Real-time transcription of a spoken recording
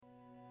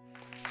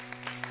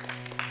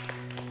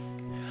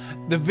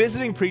the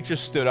visiting preacher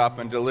stood up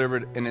and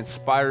delivered an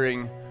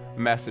inspiring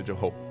message of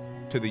hope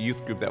to the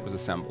youth group that was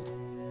assembled.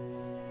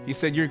 He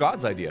said, "You're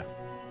God's idea.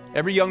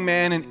 Every young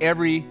man and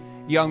every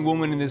young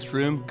woman in this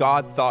room,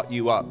 God thought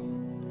you up.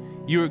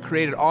 You were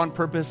created on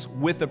purpose,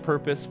 with a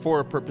purpose, for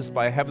a purpose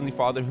by a heavenly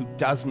Father who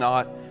does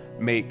not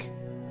make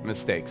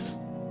mistakes.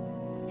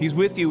 He's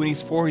with you and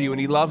he's for you and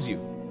he loves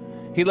you.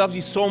 He loves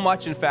you so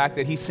much, in fact,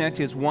 that he sent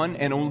his one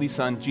and only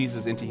son,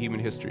 Jesus, into human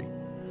history.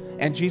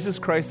 And Jesus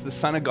Christ, the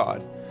Son of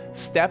God,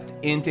 stepped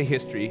into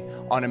history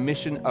on a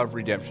mission of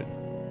redemption.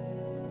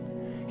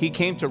 He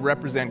came to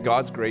represent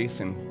God's grace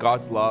and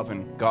God's love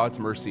and God's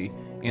mercy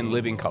in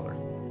living color.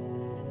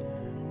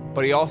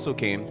 But he also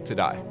came to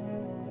die.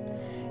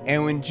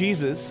 And when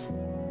Jesus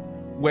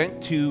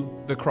went to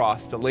the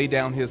cross to lay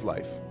down his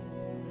life,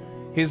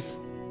 his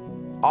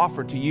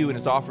offer to you and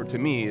his offer to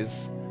me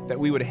is that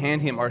we would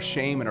hand him our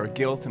shame and our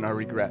guilt and our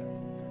regret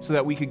so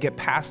that we could get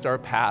past our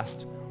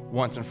past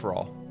once and for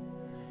all.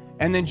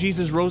 And then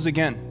Jesus rose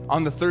again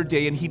on the third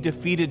day and he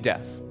defeated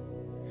death.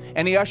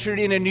 And he ushered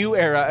in a new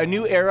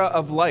era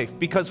of life,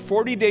 because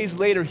 40 days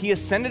later, he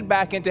ascended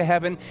back into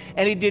heaven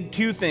and he did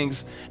two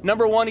things.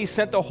 Number one, he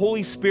sent the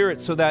Holy Spirit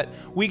so that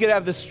we could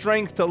have the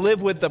strength to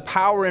live with the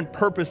power and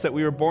purpose that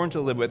we were born to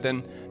live with.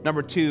 And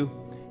number two,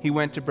 he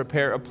went to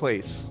prepare a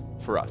place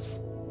for us.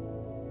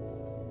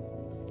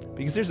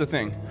 Because here's the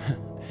thing,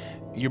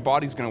 your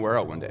body's gonna wear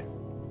out one day,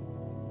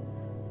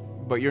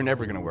 but you're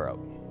never gonna wear out.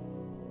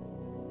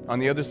 On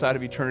the other side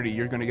of eternity,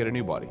 you're gonna get a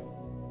new body.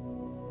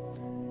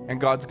 And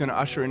God's going to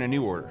usher in a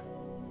new order.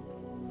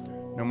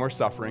 No more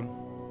suffering,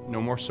 no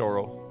more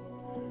sorrow,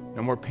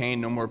 no more pain,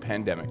 no more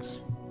pandemics.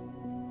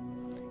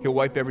 He'll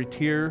wipe every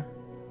tear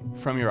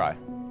from your eye.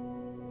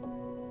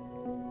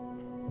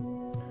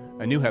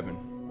 A new heaven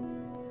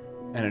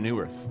and a new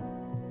earth.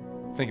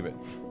 Think of it.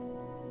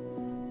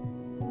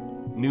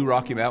 New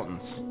Rocky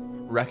Mountains,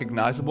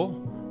 recognizable,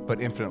 but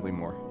infinitely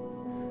more.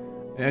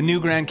 A new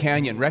Grand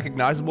Canyon,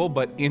 recognizable,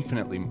 but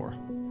infinitely more.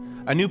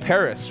 A new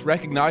Paris,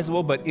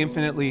 recognizable, but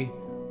infinitely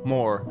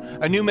more.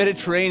 A new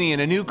Mediterranean,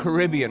 a new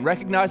Caribbean,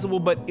 recognizable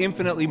but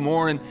infinitely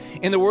more. And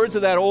in the words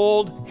of that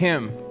old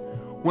hymn,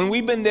 when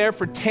we've been there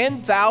for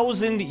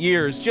 10,000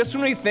 years, just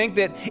when we think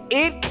that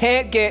it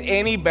can't get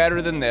any better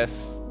than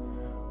this,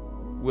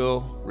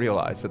 we'll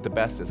realize that the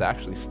best is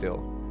actually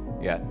still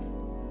yet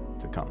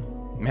to come.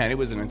 Man, it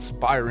was an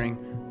inspiring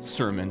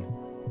sermon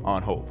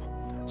on hope.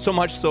 So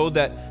much so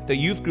that the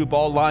youth group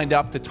all lined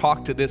up to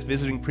talk to this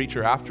visiting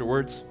preacher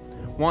afterwards.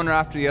 One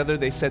after the other,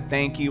 they said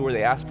thank you, or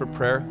they asked for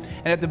prayer.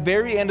 And at the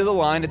very end of the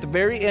line, at the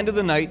very end of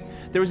the night,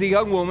 there was a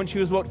young woman. She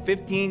was about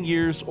 15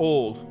 years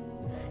old.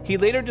 He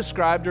later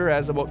described her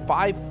as about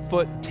 5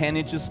 foot 10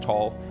 inches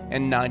tall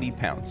and 90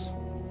 pounds.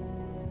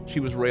 She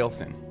was rail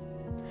thin.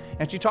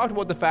 And she talked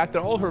about the fact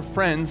that all her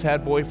friends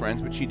had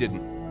boyfriends, but she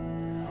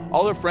didn't.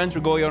 All her friends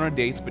were going on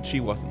dates, but she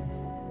wasn't.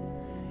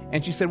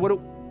 And she said,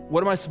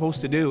 what am I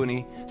supposed to do? And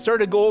he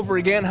started to go over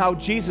again how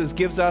Jesus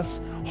gives us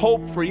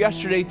hope for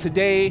yesterday,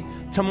 today,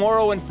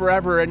 tomorrow, and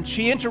forever. And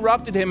she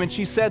interrupted him and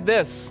she said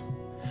this,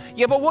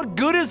 "Yeah, but what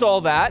good is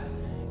all that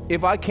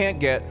if I can't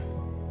get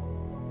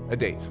a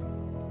date?"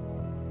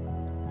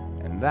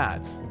 And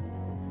that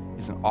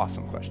is an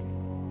awesome question.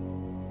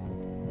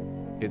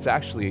 It's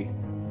actually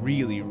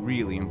really,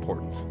 really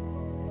important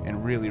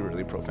and really,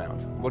 really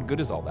profound. What good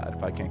is all that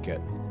if I can't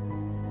get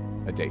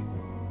a date?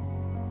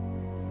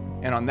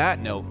 And on that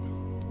note,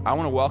 I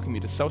want to welcome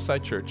you to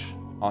Southside Church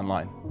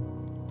Online.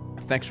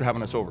 Thanks for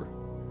having us over.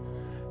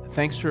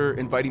 Thanks for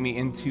inviting me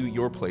into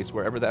your place,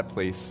 wherever that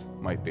place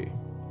might be.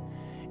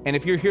 And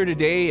if you're here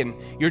today and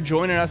you're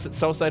joining us at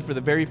Southside for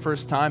the very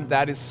first time,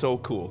 that is so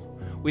cool.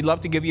 We'd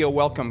love to give you a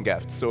welcome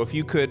gift. So if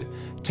you could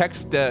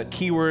text the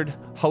keyword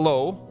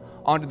hello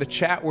onto the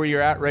chat where you're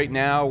at right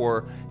now,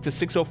 or to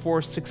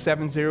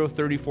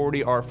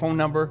 604-670-3040, our phone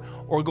number,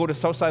 or go to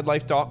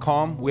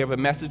southsidelife.com. We have a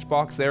message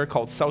box there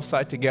called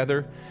Southside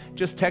Together.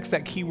 Just text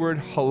that keyword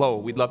hello.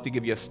 We'd love to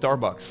give you a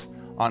Starbucks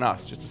on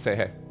us just to say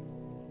hey.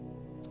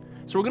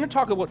 So we're going to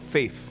talk about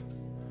faith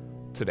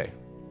today.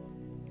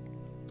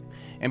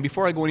 And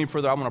before I go any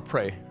further, I'm going to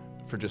pray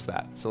for just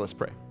that. So let's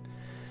pray.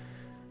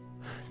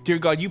 Dear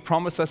God, you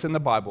promise us in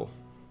the Bible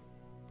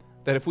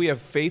that if we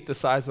have faith the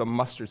size of a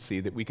mustard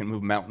seed, that we can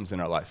move mountains in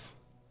our life.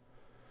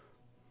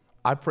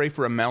 I pray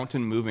for a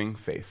mountain-moving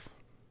faith.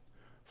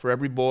 For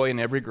every boy and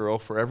every girl,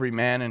 for every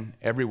man and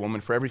every woman,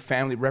 for every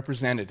family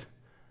represented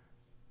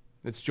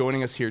that's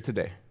joining us here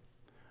today.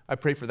 I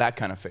pray for that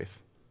kind of faith.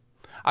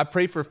 I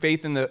pray for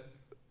faith in the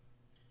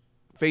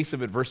face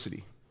of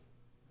adversity,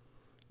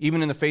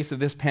 even in the face of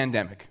this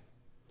pandemic.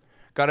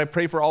 God, I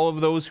pray for all of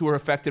those who are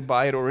affected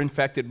by it or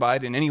infected by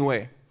it in any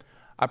way.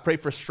 I pray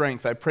for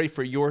strength. I pray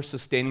for your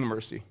sustaining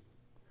mercy.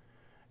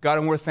 God,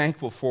 and we're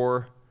thankful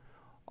for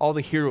all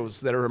the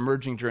heroes that are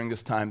emerging during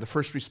this time, the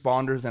first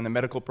responders and the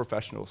medical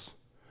professionals.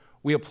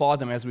 We applaud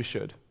them as we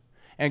should.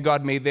 And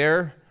God, may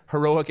their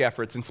heroic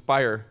efforts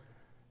inspire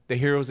the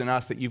heroes in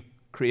us that you've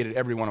created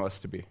every one of us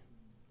to be.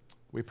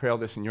 We pray all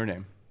this in your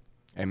name.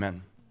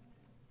 Amen.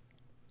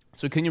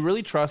 So can you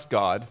really trust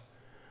God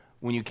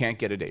when you can't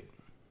get a date?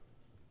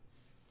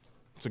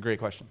 It's a great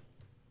question.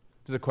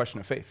 It's a question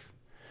of faith.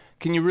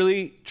 Can you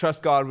really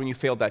trust God when you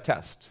failed that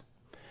test?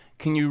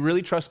 Can you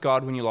really trust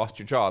God when you lost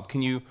your job?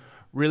 Can you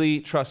really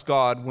trust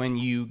God when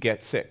you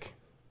get sick?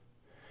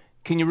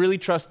 Can you really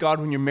trust God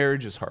when your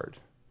marriage is hard?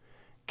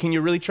 Can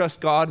you really trust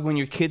God when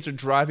your kids are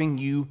driving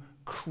you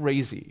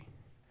crazy?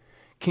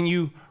 Can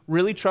you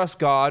really trust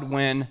God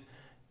when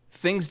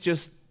things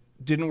just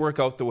didn't work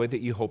out the way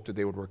that you hoped that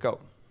they would work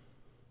out?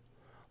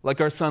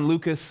 Like our son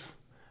Lucas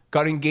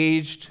got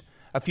engaged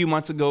a few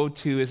months ago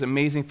to his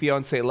amazing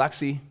fiancée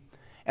Lexi,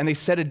 and they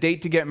set a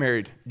date to get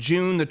married,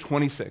 June the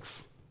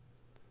 26th.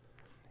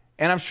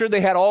 And I'm sure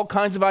they had all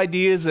kinds of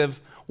ideas of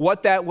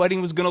what that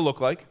wedding was going to look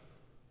like.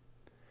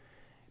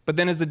 But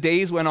then as the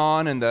days went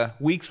on and the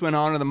weeks went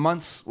on and the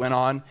months went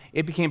on,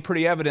 it became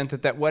pretty evident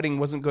that that wedding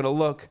wasn't going to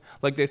look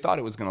like they thought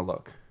it was going to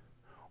look.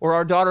 Or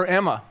our daughter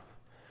Emma,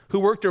 who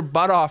worked her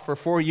butt off for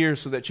 4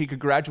 years so that she could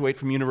graduate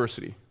from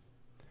university.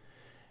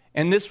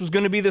 And this was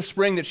going to be the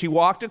spring that she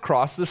walked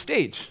across the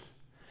stage.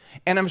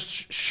 And I'm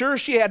sure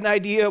she had an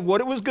idea of what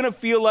it was going to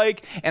feel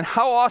like and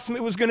how awesome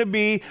it was going to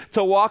be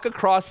to walk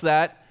across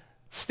that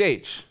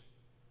stage.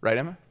 Right,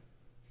 Emma?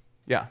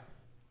 Yeah.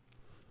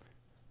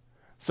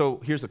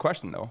 So here's the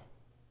question, though.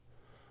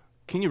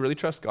 Can you really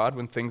trust God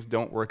when things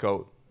don't work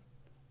out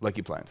like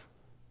you planned?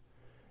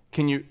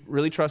 Can you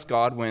really trust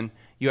God when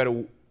you had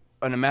an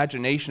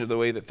imagination of the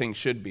way that things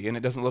should be and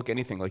it doesn't look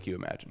anything like you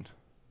imagined?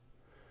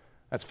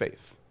 That's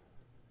faith.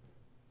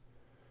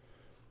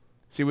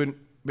 See, we've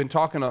been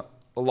talking a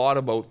lot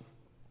about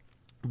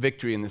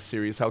victory in this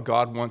series, how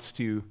God wants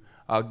to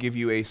give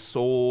you a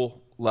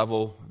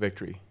soul-level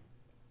victory,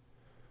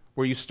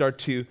 where you start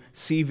to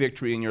see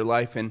victory in your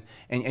life and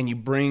you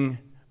bring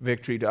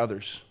victory to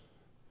others.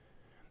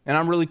 And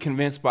I'm really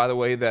convinced, by the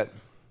way, that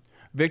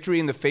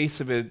victory in the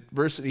face of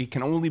adversity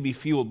can only be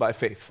fueled by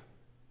faith.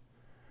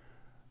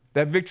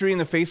 That victory in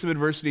the face of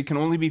adversity can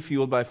only be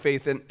fueled by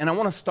faith. And I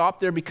want to stop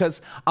there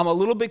because I'm a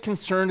little bit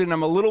concerned and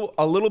I'm a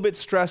little bit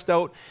stressed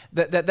out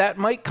that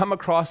might come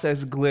across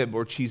as glib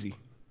or cheesy.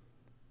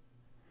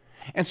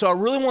 And so I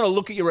really want to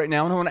look at you right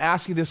now and I want to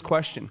ask you this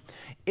question.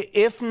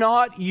 If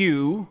not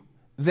you,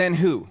 then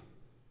who?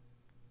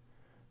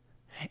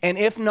 And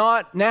if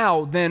not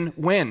now, then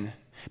when?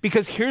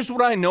 Because here's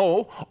what I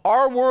know.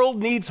 Our world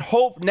needs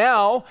hope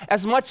now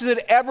as much as it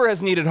ever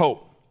has needed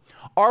hope.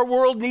 Our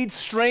world needs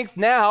strength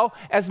now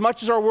as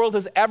much as our world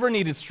has ever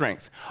needed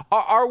strength.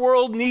 Our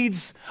world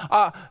needs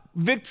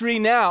victory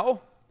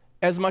now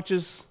as much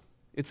as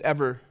it's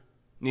ever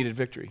needed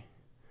victory.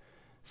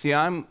 See,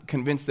 I'm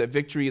convinced that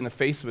victory in the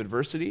face of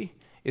adversity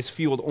is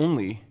fueled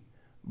only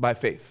by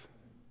faith.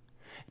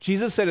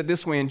 Jesus said it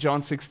this way in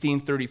John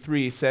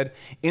 16:33. He said,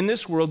 "In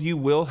this world you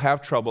will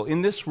have trouble.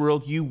 In this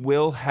world you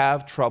will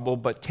have trouble,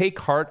 but take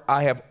heart,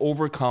 I have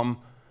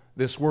overcome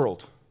this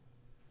world."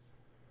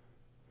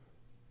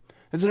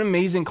 It's an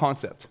amazing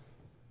concept.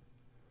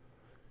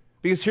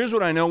 Because here's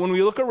what I know. When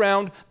we look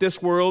around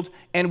this world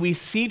and we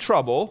see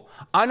trouble,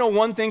 I know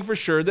one thing for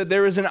sure, that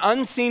there is an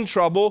unseen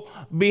trouble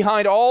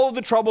behind all of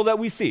the trouble that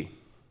we see.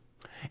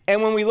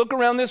 And when we look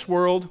around this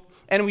world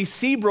and we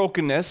see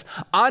brokenness,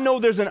 I know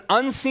there's an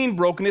unseen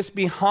brokenness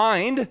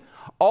behind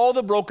all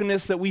the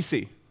brokenness that we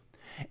see.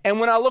 And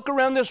when I look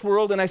around this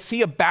world and I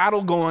see a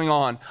battle going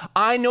on,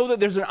 I know that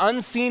there's an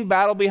unseen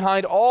battle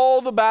behind all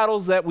the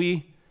battles that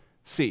we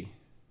see.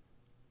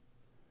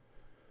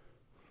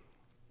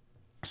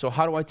 So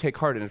how do I take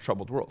heart in a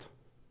troubled world?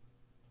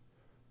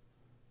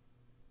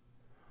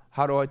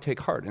 How do I take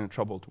heart in a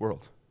troubled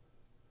world?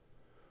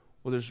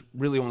 Well, there's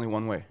really only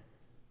one way.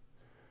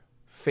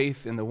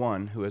 Faith in the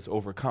one who has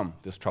overcome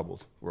this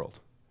troubled world.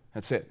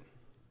 That's it.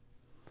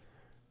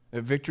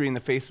 The victory in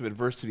the face of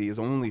adversity is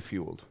only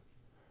fueled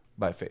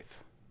by faith.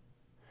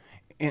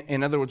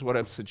 In other words, what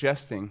I'm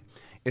suggesting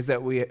is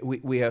that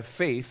we have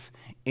faith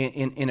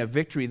in a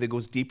victory that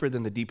goes deeper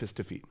than the deepest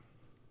defeat.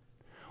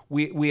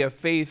 We have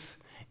faith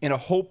in a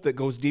hope that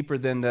goes deeper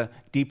than the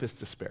deepest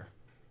despair.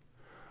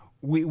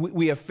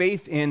 We have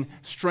faith in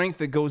strength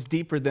that goes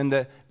deeper than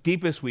the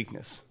deepest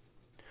weakness.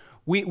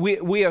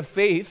 We have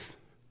faith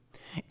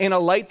in a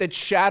light that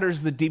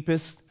shatters the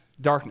deepest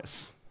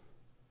darkness.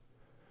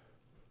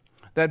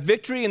 That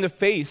victory in the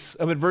face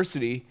of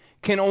adversity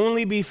can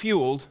only be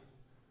fueled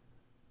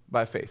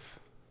by faith.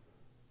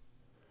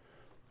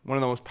 One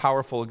of the most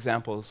powerful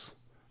examples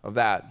of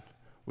that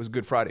was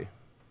Good Friday,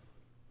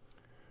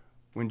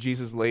 when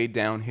Jesus laid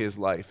down his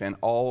life and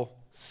all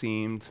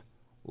seemed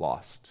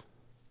lost.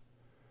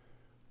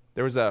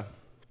 There was a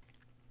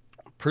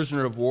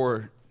prisoner of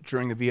war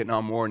during the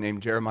Vietnam War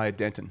named Jeremiah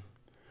Denton,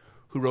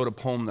 who wrote a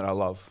poem that I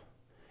love.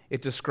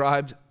 It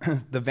described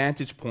the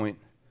vantage point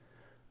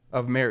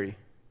of Mary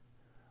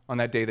on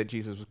that day that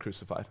Jesus was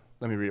crucified.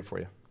 Let me read it for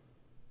you.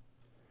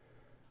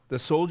 The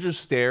soldiers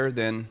stare,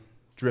 then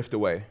drift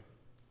away.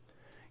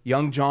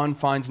 Young John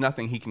finds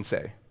nothing he can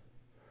say.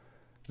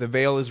 The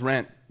veil is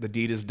rent, the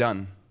deed is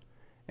done,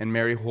 and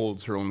Mary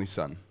holds her only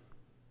son.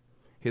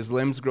 His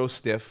limbs grow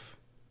stiff,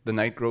 the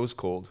night grows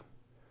cold,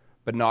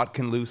 but naught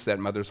can loose that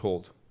mother's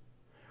hold.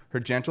 Her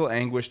gentle,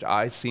 anguished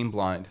eyes seem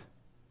blind.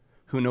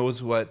 Who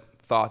knows what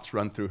thoughts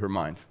run through her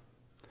mind.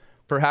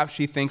 Perhaps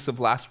she thinks of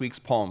last week's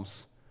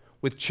palms,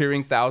 with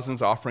cheering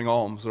thousands offering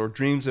alms, or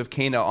dreams of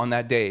Cana on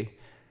that day.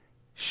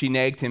 She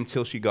nagged him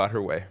till she got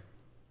her way.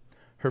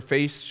 Her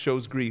face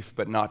shows grief,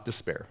 but not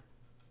despair.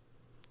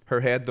 Her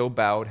head, though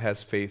bowed,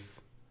 has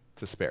faith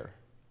to spare.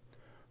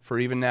 For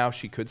even now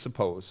she could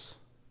suppose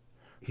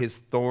his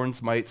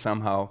thorns might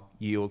somehow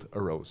yield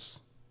a rose.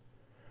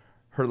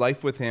 Her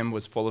life with him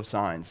was full of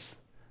signs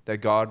that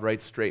God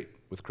writes straight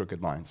with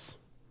crooked lines.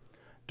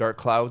 Dark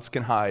clouds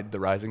can hide the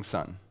rising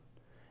sun,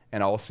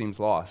 and all seems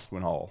lost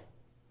when all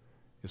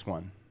is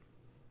won.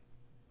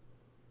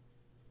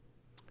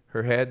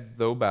 Her head,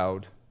 though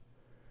bowed,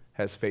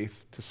 has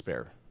faith to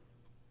spare.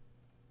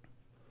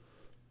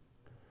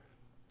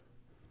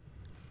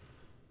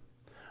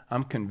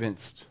 I'm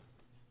convinced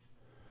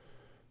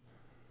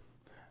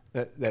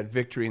that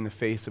victory in the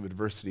face of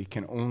adversity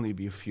can only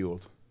be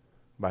fueled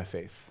by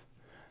faith.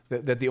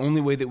 That the only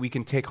way that we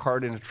can take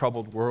heart in a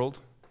troubled world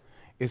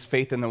is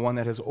faith in the one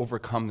that has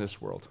overcome this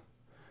world.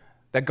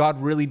 That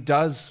God really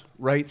does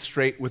write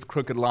straight with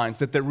crooked lines.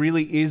 That there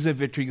really is a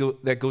victory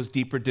that goes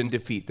deeper than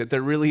defeat. That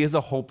there really is a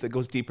hope that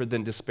goes deeper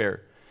than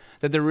despair.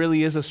 That there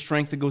really is a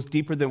strength that goes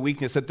deeper than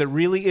weakness. That there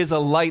really is a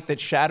light that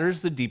shatters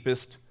the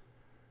deepest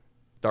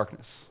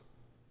darkness.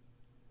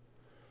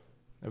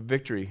 A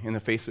victory in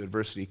the face of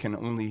adversity can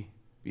only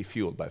be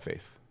fueled by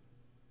faith.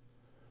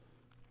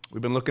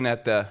 We've been looking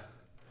at the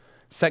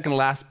second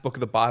last book of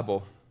the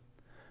Bible,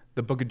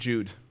 the book of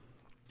Jude.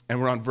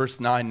 And we're on verse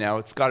 9 now.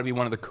 It's got to be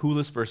one of the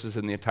coolest verses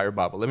in the entire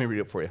Bible. Let me read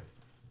it for you.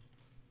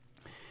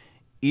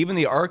 Even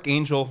the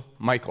archangel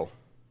Michael,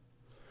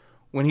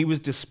 when he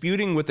was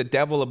disputing with the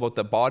devil about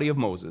the body of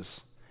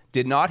Moses,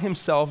 did not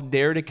himself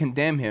dare to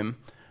condemn him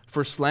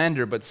for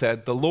slander, but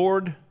said, "The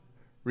Lord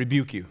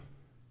rebuke you.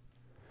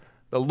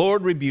 The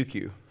Lord rebuke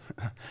you."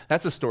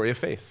 That's a story of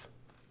faith.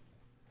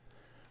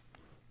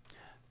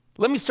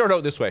 Let me start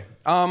out this way.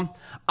 I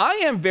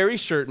am very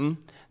certain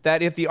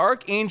that if the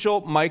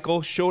archangel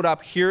Michael showed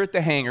up here at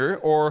the hangar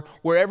or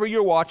wherever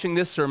you're watching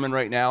this sermon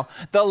right now,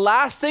 the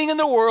last thing in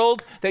the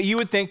world that you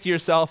would think to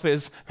yourself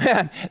is,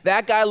 man,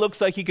 that guy looks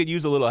like he could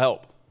use a little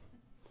help.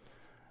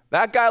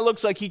 That guy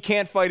looks like he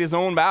can't fight his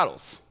own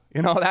battles.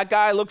 That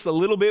guy looks a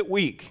little bit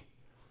weak.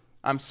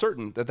 I'm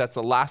certain that that's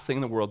the last thing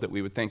in the world that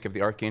we would think if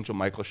the archangel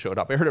Michael showed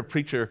up. I heard a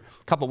preacher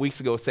a couple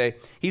weeks ago say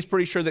he's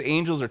pretty sure that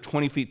angels are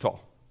 20 feet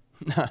tall.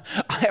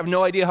 I have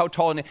no idea how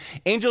tall.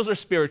 Angels are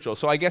spiritual,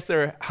 so I guess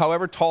they're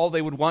however tall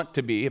they would want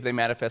to be if they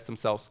manifest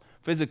themselves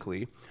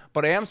physically.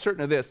 But I am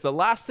certain of this. The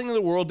last thing in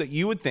the world that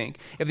you would think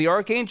if the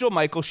archangel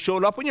Michael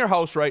showed up in your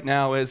house right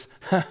now is,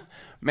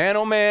 man,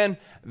 oh man,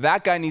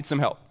 that guy needs some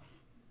help.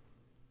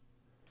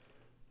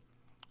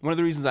 One of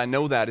the reasons I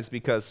know that is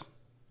because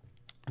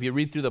if you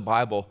read through the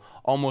Bible,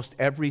 almost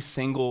every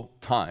single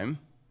time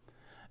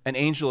an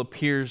angel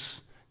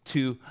appears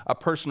to a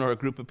person or a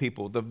group of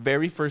people, the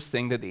very first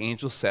thing that the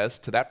angel says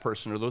to that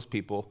person or those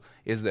people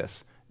is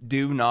this: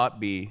 do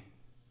not be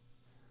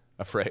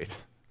afraid.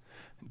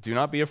 Do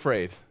not be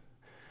afraid,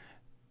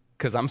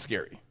 because I'm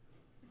scary.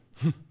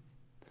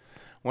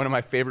 One of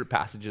my favorite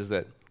passages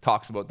that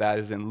talks about that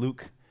is in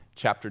Luke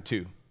chapter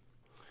 2.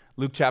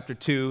 Luke chapter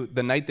 2,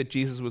 the night that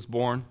Jesus was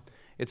born,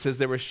 it says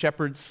there were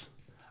shepherds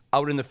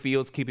out in the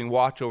fields keeping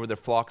watch over their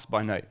flocks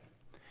by night.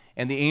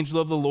 And the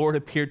angel of the Lord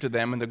appeared to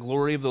them, and the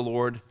glory of the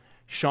Lord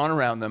shone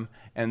around them,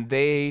 and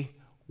they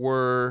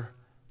were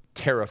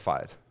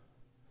terrified.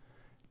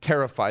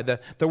 Terrified.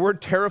 The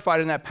word terrified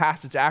in that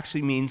passage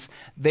actually means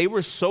they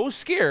were so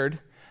scared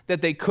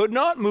that they could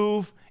not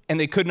move and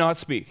they could not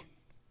speak.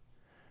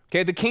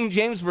 Okay, the King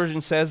James Version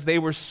says they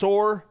were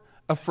sore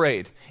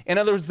afraid. In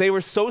other words, they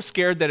were so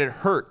scared that it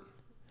hurt.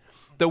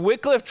 The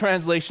Wycliffe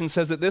translation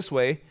says it this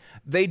way: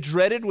 they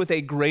dreaded with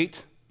a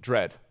great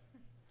dread.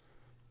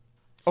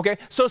 Okay,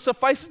 so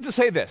suffice it to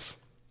say this.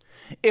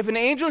 If an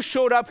angel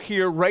showed up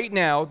here right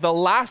now, the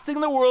last thing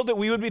in the world that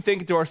we would be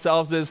thinking to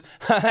ourselves is,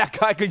 that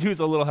guy could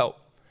use a little help.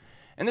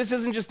 And this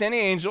isn't just any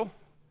angel.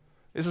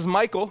 This is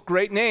Michael,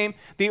 great name,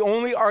 the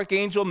only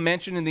archangel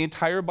mentioned in the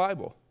entire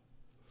Bible.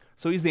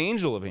 So he's the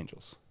angel of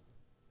angels.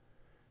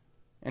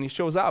 And he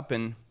shows up,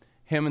 and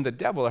him and the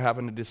devil are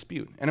having a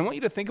dispute. And I want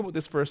you to think about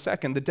this for a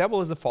second. The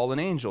devil is a fallen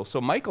angel,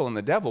 so Michael and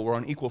the devil were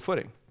on equal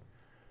footing.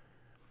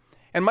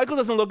 And Michael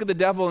doesn't look at the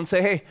devil and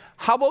say, hey,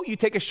 how about you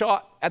take a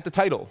shot at the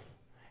title?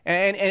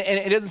 And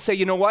it doesn't say,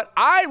 you know what,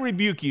 I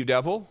rebuke you,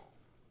 devil.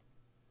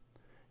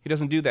 He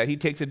doesn't do that. He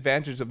takes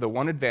advantage of the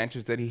one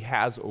advantage that he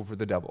has over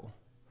the devil.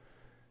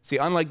 See,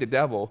 unlike the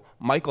devil,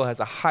 Michael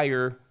has a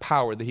higher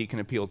power that he can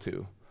appeal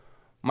to.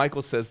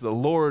 Michael says, the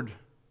Lord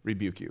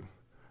rebuke you.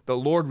 The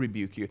Lord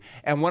rebuke you.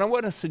 And what I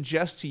want to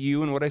suggest to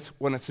you and what I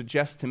want to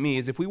suggest to me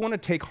is if we want to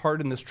take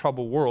heart in this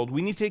troubled world,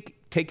 we need to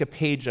take a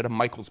page out of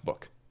Michael's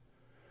book.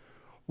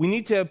 We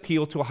need to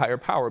appeal to a higher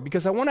power,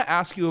 because I want to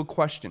ask you a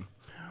question.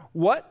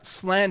 What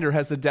slander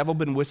has the devil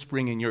been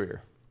whispering in your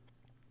ear?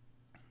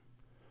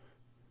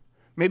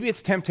 Maybe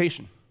it's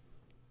temptation.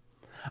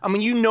 I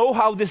mean, you know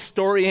how this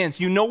story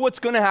ends. You know what's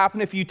going to happen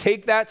if you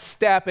take that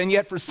step, and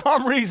yet for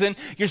some reason,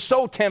 you're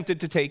so tempted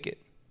to take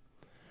it.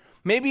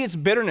 Maybe it's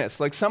bitterness,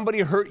 like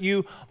somebody hurt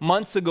you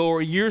months ago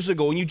or years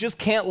ago, and you just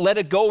can't let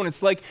it go, and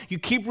it's like you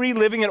keep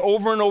reliving it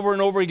over and over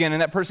and over again,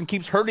 and that person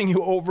keeps hurting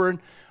you over and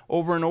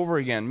over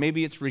again.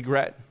 Maybe it's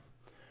regret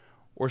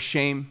or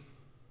shame.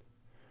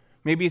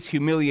 Maybe it's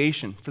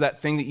humiliation for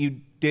that thing that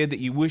you did that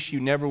you wish you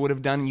never would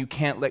have done, and you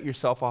can't let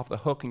yourself off the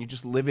hook, and you're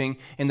just living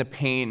in the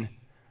pain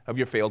of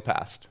your failed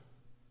past.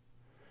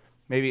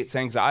 Maybe it's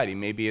anxiety.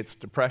 Maybe it's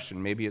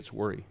depression. Maybe it's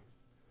worry.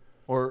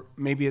 Or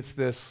maybe it's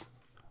this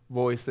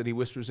voice that he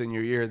whispers in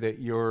your ear that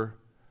you're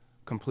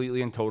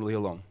completely and totally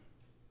alone.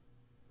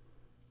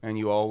 And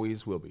you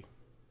always will be.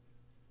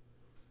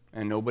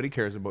 And nobody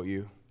cares about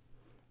you,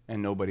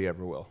 and nobody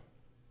ever will.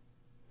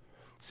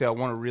 See, I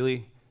want to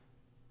really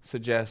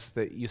suggest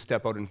that you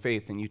step out in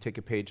faith and you take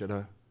a page out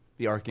of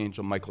the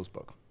Archangel Michael's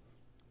book.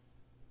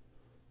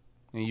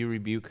 And you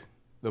rebuke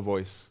the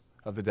voice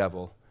of the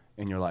devil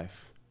in your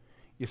life.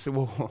 You say,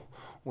 well,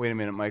 wait a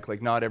minute, Mike,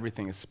 like not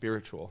everything is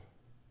spiritual.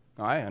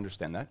 No, I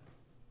understand that.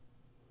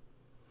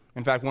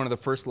 In fact, one of the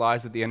first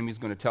lies that the enemy is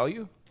going to tell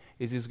you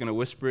is he's going to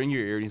whisper in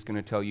your ear and he's going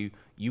to tell you,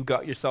 you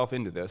got yourself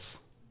into this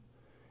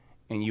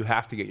and you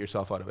have to get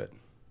yourself out of it.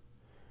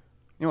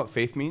 You know what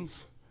faith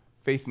means?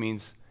 Faith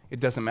means it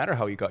doesn't matter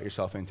how you got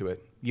yourself into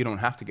it. You don't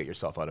have to get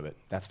yourself out of it.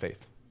 That's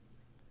faith.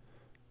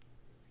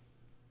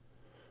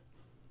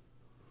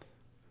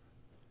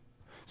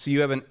 So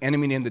you have an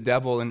enemy named the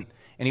devil, and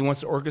he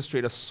wants to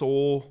orchestrate a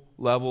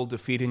soul-level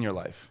defeat in your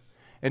life.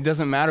 It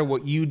doesn't matter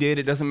what you did.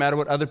 It doesn't matter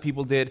what other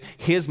people did.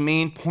 His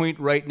main point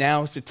right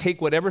now is to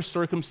take whatever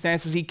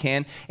circumstances he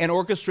can and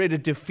orchestrate a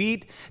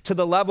defeat to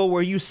the level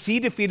where you see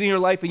defeat in your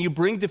life and you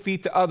bring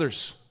defeat to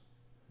others.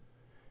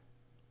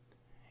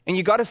 And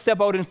you got to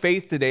step out in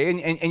faith today,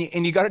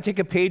 and you got to take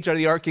a page out of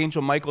the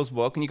Archangel Michael's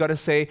book, and you got to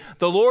say,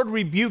 the Lord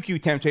rebuke you,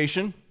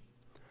 temptation.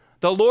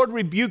 The Lord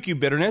rebuke you,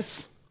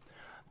 bitterness.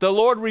 The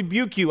Lord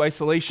rebuke you,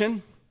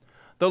 isolation.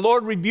 The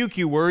Lord rebuke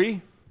you,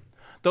 worry.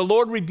 The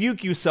Lord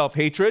rebuke you,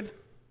 self-hatred.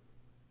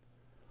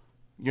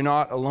 You're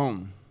not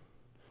alone.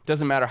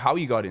 Doesn't matter how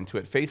you got into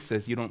it. Faith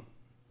says you don't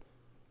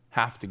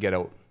have to get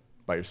out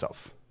by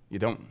yourself. You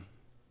don't.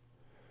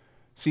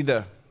 See,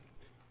 the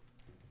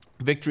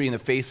victory in the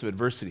face of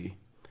adversity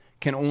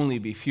can only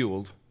be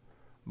fueled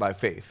by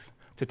faith.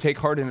 To take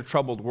heart in a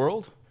troubled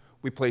world,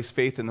 we place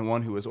faith in the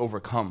one who has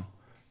overcome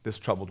this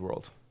troubled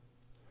world.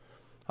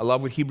 I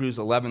love what Hebrews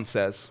 11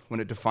 says when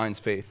it defines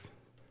faith.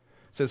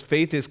 It says,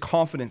 faith is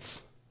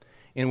confidence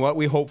in what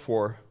we hope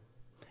for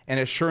and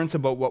assurance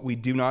about what we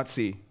do not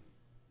see.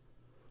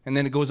 And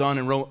then it goes on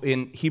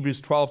in Hebrews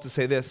 12 to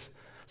say this,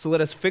 so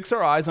let us fix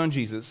our eyes on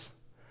Jesus,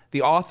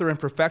 the author and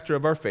perfecter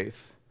of our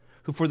faith,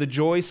 who for the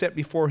joy set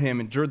before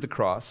him endured the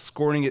cross,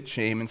 scorning its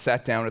shame, and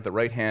sat down at the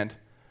right hand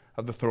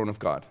of the throne of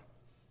God.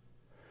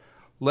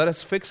 Let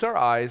us fix our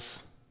eyes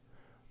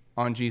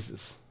on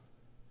Jesus.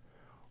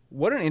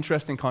 What an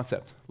interesting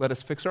concept. Let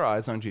us fix our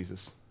eyes on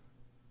Jesus.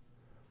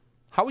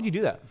 How would you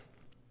do that?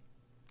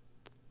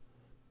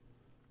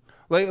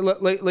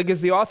 Like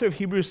is the author of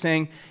Hebrews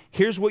saying,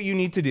 here's what you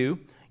need to do.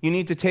 You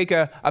need to take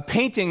a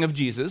painting of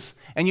Jesus,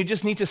 and you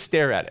just need to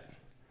stare at it.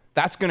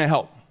 That's going to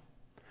help.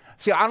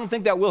 See, I don't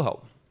think that will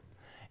help.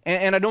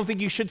 And I don't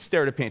think you should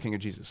stare at a painting of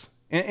Jesus.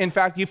 In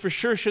fact, you for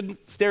sure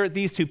shouldn't stare at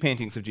these two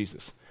paintings of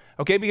Jesus.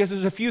 Okay, because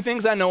there's a few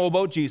things I know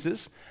about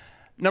Jesus.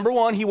 Number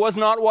one, he was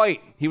not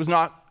white. He was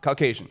not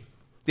Caucasian.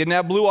 Didn't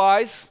have blue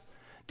eyes.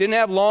 Didn't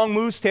have long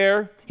moosed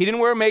hair. He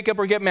didn't wear makeup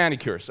or get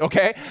manicures,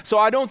 okay? So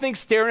I don't think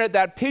staring at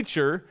that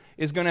picture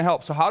is going to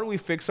help. So how do we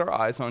fix our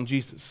eyes on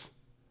Jesus?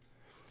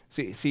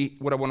 See,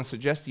 what I want to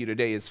suggest to you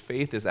today is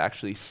faith is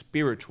actually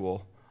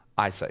spiritual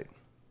eyesight.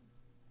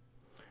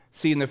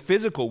 See, in the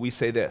physical, we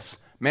say this,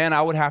 man,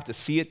 I would have to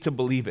see it to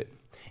believe it.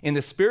 In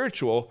the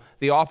spiritual,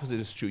 the opposite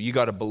is true. You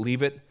got to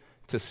believe it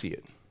to see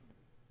it.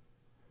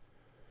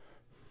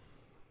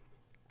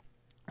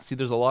 See,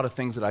 there's a lot of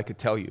things that I could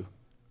tell you.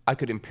 I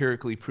could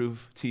empirically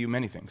prove to you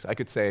many things. I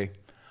could say,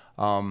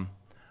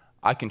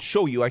 I can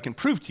show you, I can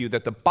prove to you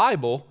that the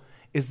Bible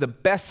is the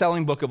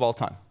best-selling book of all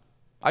time.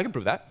 I can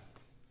prove that.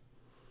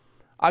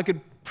 I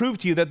could prove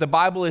to you that the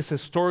Bible is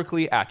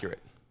historically accurate.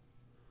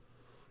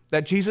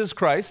 That Jesus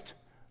Christ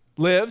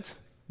lived,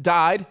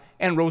 died,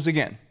 and rose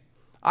again.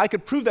 I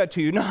could prove that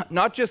to you,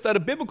 not just out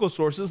of biblical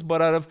sources,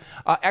 but out of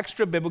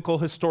extra-biblical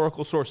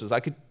historical sources.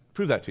 I could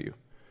prove that to you.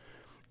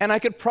 And I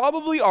could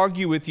probably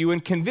argue with you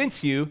and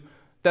convince you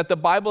that the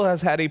Bible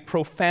has had a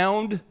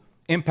profound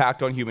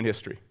impact on human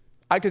history.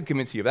 I could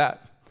convince you of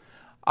that.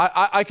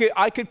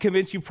 I could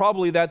convince you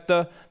probably that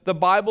the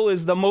Bible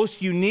is the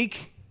most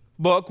unique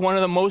book, one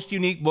of the most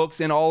unique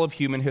books in all of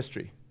human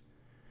history.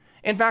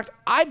 In fact,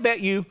 I bet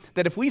you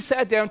that if we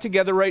sat down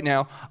together right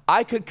now,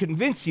 I could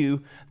convince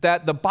you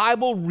that the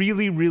Bible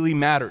really, really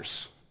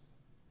matters.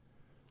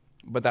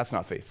 But that's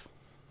not faith.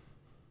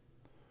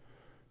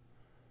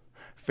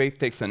 Faith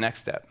takes the next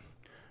step.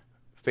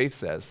 Faith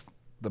says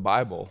the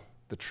Bible,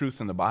 the truth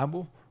in the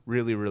Bible,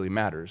 really, really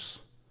matters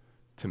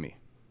to me.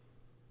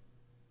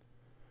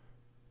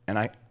 And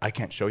I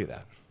can't show you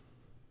that.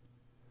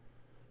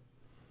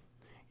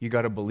 You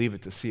got to believe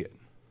it to see it.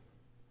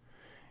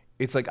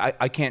 It's like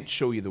I can't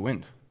show you the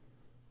wind.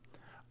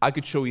 I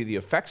could show you the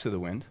effects of the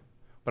wind,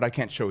 but I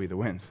can't show you the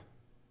wind.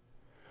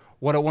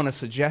 What I want to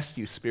suggest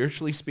to you,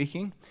 spiritually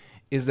speaking,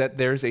 is that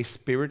there's a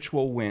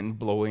spiritual wind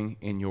blowing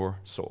in your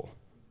soul.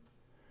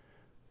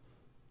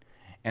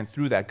 And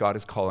through that, God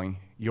is calling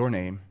your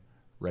name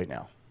right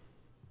now.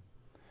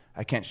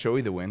 I can't show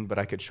you the wind, but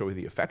I could show you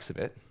the effects of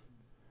it.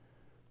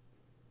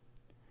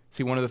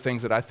 See, one of the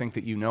things that I think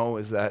that you know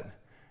is that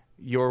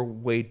you're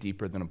way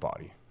deeper than a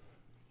body.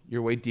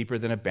 You're way deeper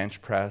than a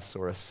bench press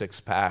or a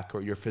six-pack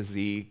or your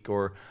physique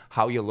or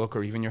how you look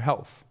or even your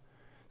health.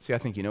 See, I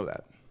think you know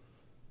that.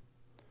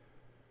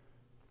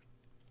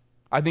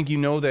 I think you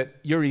know that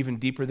you're even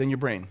deeper than your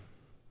brain.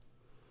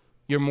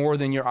 You're more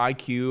than your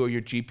IQ or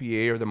your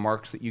GPA or the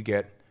marks that you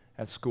get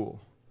at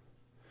school.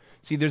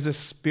 See, there's a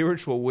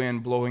spiritual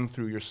wind blowing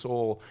through your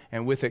soul,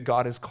 and with it,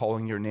 God is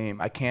calling your name.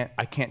 I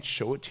can't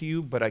show it to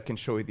you, but I can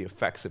show you the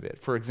effects of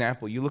it. For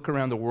example, you look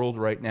around the world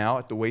right now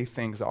at the way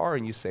things are,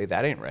 and you say,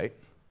 that ain't right.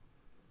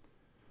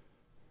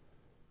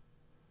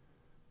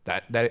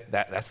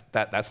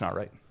 That's not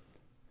right.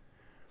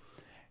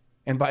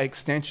 And by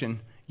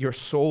extension, your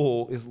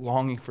soul is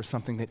longing for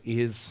something that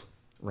is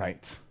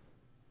right.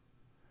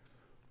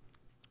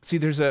 See,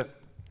 there's a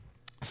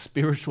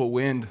spiritual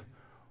wind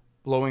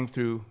blowing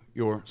through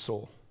your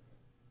soul.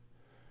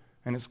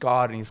 And it's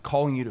God, and He's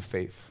calling you to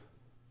faith.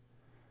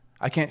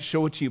 I can't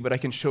show it to you, but I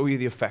can show you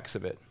the effects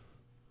of it.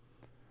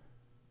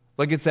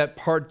 Like it's that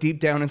part deep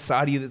down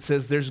inside of you that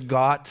says there's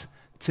got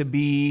to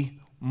be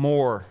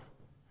more.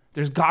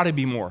 There's got to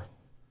be more.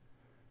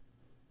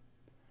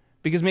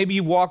 Because maybe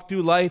you walk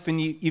through life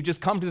and you've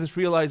just come to this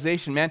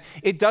realization, man,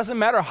 it doesn't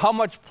matter how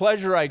much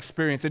pleasure I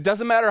experience. It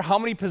doesn't matter how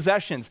many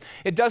possessions.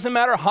 It doesn't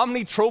matter how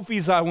many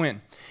trophies I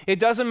win. It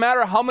doesn't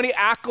matter how many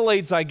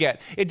accolades I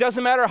get. It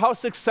doesn't matter how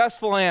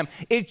successful I am.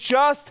 It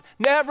just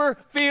never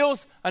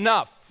feels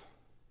enough.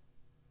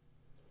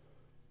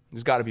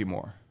 There's got to be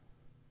more.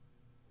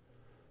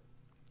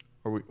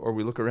 Or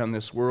we look around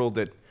this world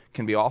that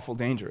can be awful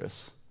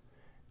dangerous,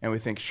 and we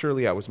think,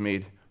 surely I was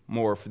made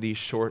more for these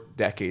short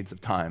decades of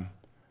time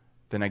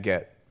than I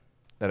get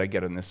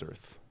on this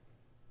earth.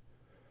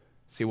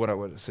 See, what I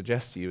would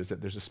suggest to you is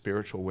that there's a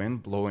spiritual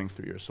wind blowing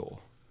through your soul,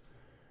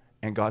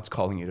 and God's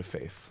calling you to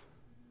faith.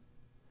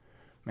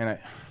 Man,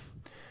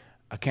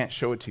 I can't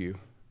show it to you,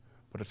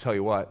 but I'll tell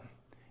you what,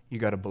 you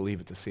got to believe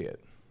it to see it.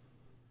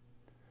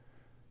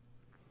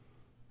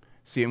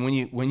 See, and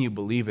when you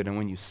believe it and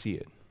when you see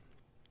it,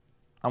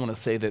 I want to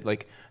say that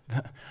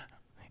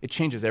it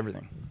changes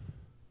everything.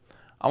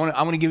 I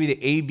want to give you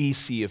the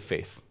ABC of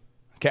faith.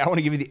 Okay, I want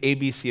to give you the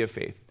ABC of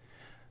faith.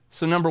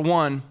 So number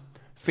one,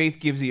 faith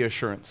gives you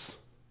assurance.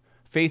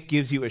 Faith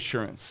gives you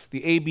assurance.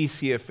 The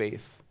ABC of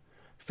faith.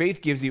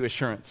 Faith gives you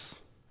assurance.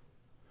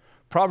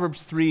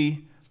 Proverbs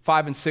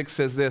 3:5-6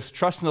 says this,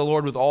 trust in the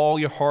Lord with all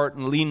your heart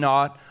and lean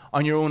not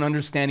on your own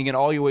understanding. In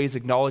all your ways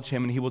acknowledge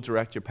Him and He will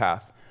direct your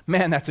path.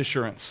 Man, that's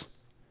assurance.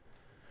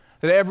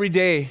 That every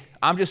day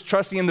I'm just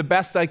trusting Him the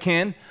best I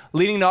can,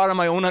 leaning not on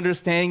my own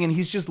understanding, and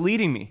He's just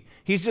leading me.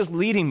 He's just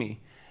leading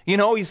me. You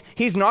know,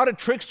 he's not a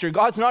trickster.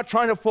 God's not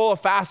trying to pull a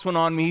fast one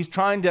on me. He's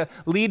trying to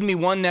lead me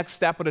one next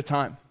step at a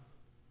time.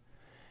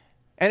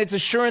 And it's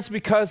assurance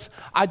because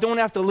I don't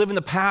have to live in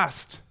the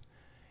past.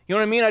 You know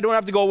what I mean? I don't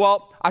have to go,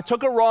 well, I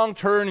took a wrong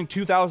turn in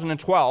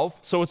 2012,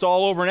 so it's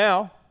all over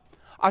now.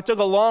 I took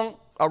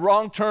a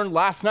wrong turn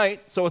last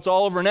night, so it's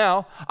all over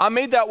now. I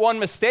made that one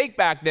mistake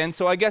back then,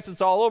 so I guess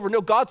it's all over.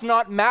 No, God's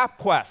not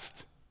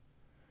MapQuest,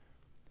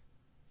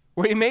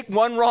 where you make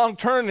one wrong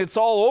turn and it's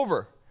all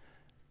over.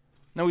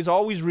 No, He's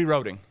always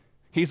rerouting.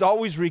 He's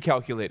always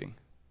recalculating.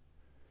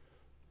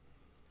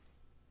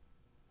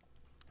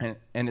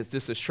 And it's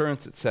this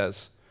assurance that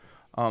says,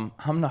 I'm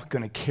not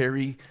going to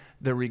carry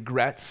the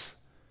regrets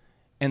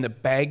and the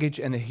baggage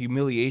and the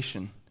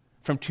humiliation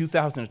from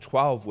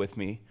 2012 with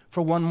me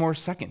for one more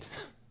second.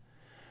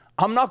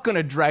 I'm not going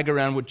to drag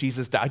around what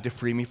Jesus died to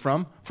free me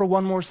from for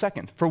one more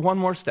second, for one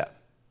more step.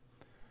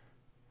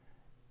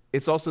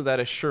 It's also that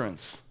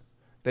assurance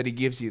that He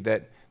gives you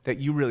that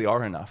you really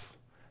are enough.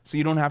 So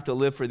you don't have to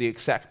live for the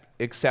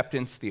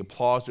acceptance, the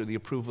applause, or the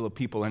approval of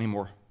people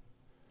anymore.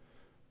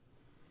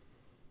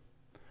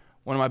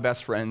 One of my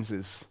best friends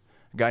is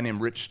a guy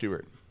named Rich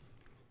Stewart.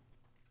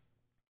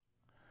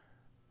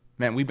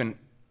 Man, we've been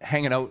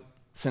hanging out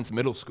since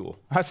middle school.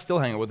 I still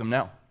hang out with him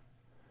now.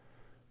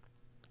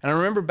 And I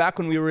remember back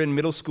when we were in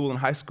middle school and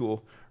high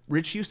school,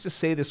 Rich used to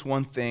say this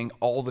one thing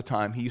all the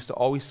time. He used to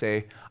always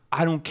say,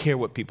 I don't care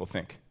what people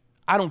think.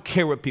 I don't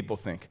care what people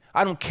think.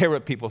 I don't care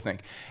what people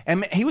think.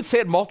 And he would say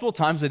it multiple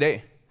times a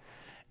day.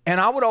 And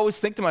I would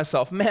always think to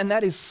myself, man,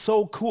 that is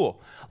so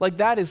cool. Like,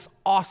 that is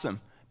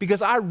awesome.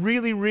 Because I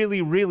really,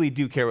 really, really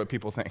do care what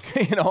people think,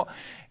 you know?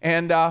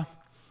 And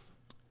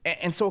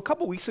so a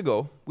couple weeks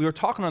ago, we were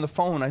talking on the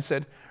phone. I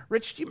said,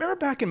 Rich, do you remember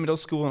back in middle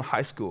school and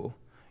high school,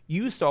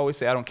 you used to always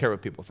say, I don't care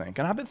what people think.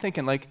 And I've been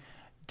thinking, like,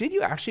 did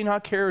you actually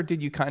not care or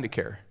did you kind of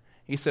care?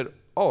 He said,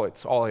 oh,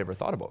 it's all I ever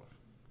thought about.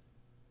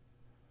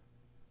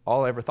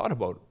 All I ever thought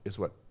about is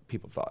what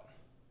people thought.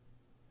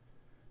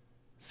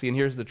 See, and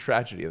here's the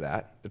tragedy of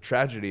that. The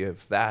tragedy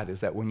of that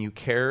is that when you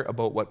care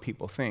about what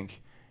people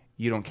think,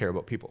 you don't care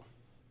about people.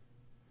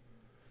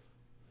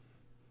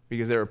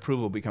 Because their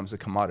approval becomes a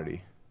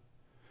commodity.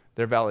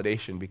 Their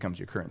validation becomes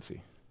your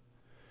currency.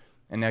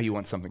 And now you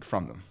want something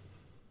from them.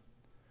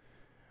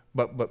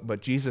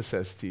 But Jesus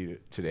says to you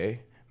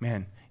today,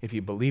 man, if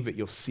you believe it,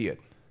 you'll see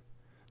it.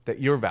 That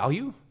your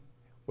value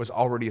was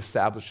already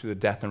established through the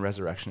death and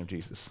resurrection of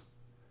Jesus.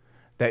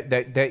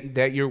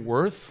 That your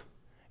worth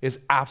is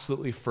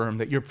absolutely firm,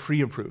 that you're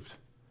pre-approved.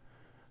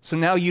 So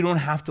now you don't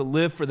have to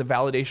live for the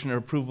validation or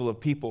approval of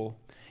people.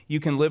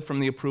 You can live from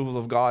the approval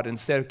of God.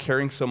 Instead of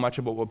caring so much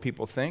about what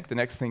people think, the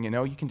next thing you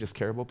know, you can just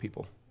care about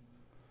people.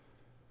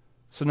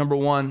 So number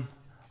one,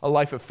 a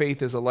life of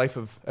faith is a life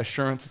of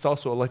assurance. It's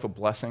also a life of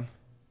blessing.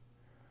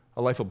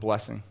 A life of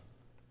blessing.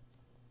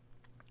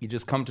 You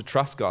just come to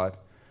trust God.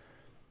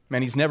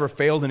 Man, he's never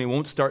failed and he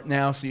won't start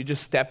now, so you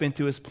just step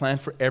into his plan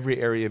for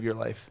every area of your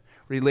life.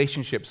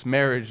 Relationships,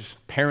 marriage,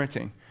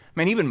 parenting,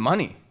 man, even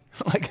money.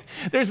 Like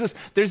there's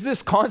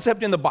this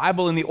concept in the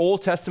Bible, in the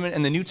Old Testament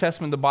and the New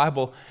Testament of the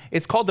Bible.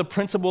 It's called the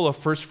principle of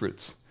first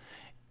fruits.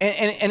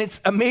 And it's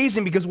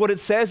amazing because what it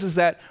says is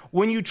that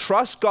when you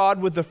trust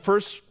God with the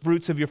first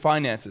fruits of your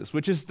finances,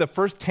 which is the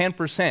first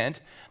 10%,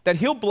 that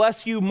he'll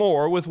bless you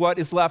more with what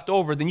is left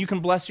over than you can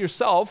bless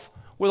yourself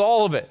with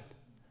all of it.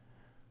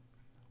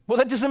 Well,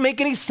 that doesn't make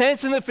any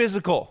sense in the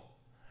physical,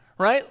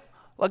 right?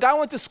 Like I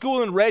went to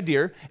school in Red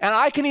Deer, and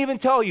I can even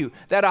tell you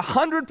that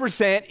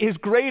 100% is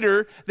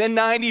greater than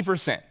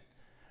 90%.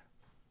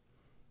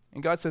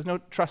 And God says, no,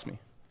 trust me.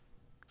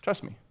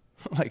 Trust me.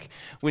 Like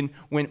when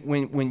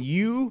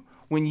you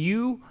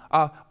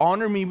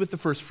honor me with the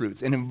first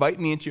fruits and invite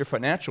me into your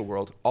financial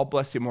world, I'll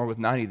bless you more with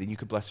 90 than you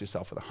could bless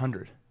yourself with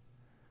 100.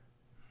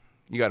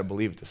 You got to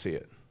believe it to see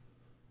it.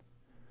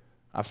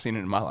 I've seen it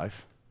in my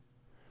life.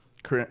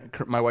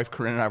 My wife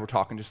Corinne and I were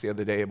talking just the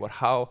other day about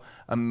how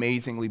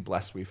amazingly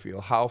blessed we feel,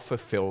 how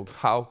fulfilled,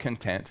 how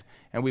content,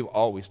 and we've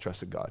always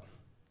trusted God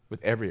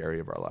with every area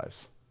of our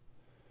lives.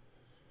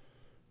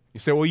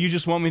 You say, well, you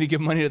just want me to give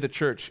money to the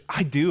church.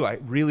 I do. I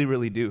really,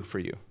 really do for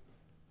you.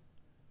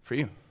 For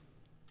you.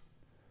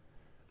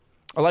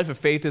 A life of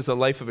faith is a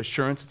life of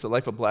assurance. It's a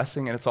life of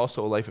blessing, and it's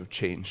also a life of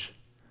change.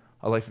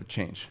 A life of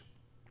change.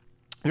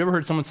 Have you ever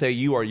heard someone say,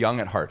 you are young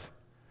at heart?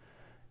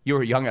 You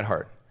are young at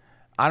heart.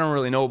 I don't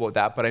really know about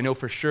that, but I know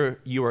for sure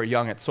you are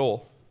young at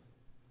soul.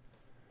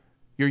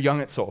 You're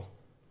young at soul.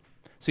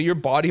 So your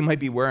body might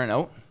be wearing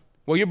out.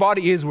 Well, your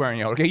body is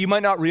wearing out, okay? You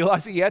might not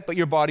realize it yet, but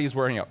your body is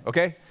wearing out,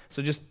 okay?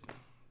 So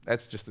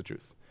that's just the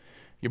truth.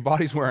 Your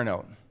body's wearing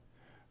out,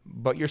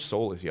 but your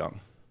soul is young.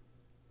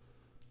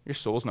 Your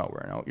soul's not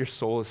wearing out. Your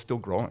soul is still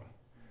growing,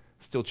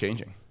 still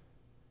changing.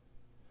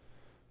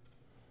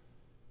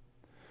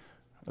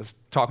 I was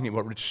talking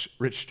about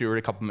Rich Stewart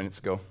a couple minutes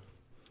ago.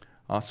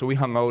 So we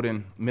hung out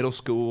in middle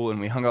school and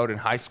we hung out in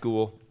high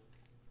school.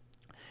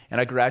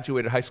 And I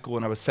graduated high school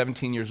when I was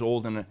 17 years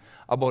old. And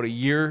about a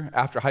year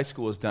after high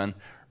school was done,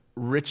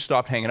 Rich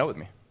stopped hanging out with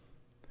me.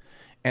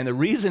 And the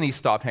reason he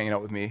stopped hanging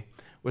out with me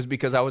was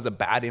because I was a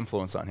bad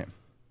influence on him,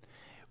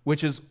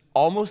 which is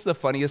almost the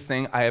funniest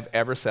thing I have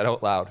ever said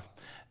out loud.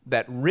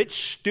 That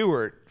Rich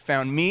Stewart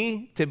found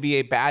me to be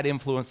a bad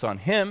influence on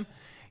him.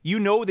 You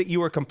know that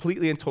you are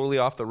completely and totally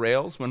off the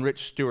rails when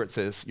Rich Stewart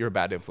says you're a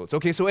bad influence.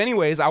 Okay, so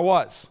anyways, I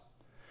was.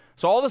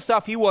 So all the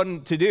stuff he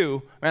wanted to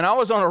do, man, I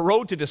was on a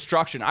road to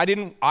destruction. I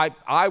didn't want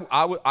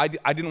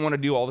to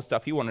do all the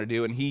stuff he wanted to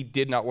do, and he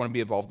did not want to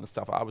be involved in the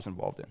stuff I was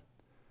involved in.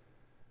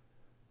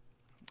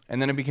 And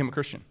then I became a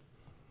Christian.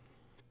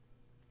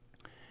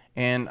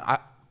 And I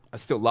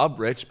still loved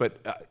Rich,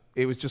 but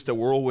it was just a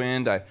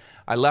whirlwind.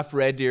 I left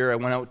Red Deer. I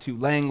went out to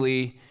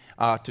Langley,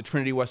 to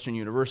Trinity Western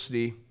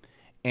University.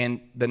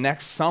 And the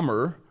next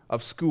summer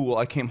of school,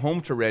 I came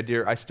home to Red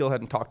Deer. I still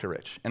hadn't talked to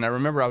Rich. And I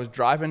remember I was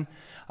driving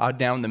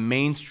down the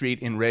main street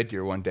in Red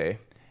Deer one day,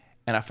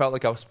 and I felt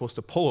like I was supposed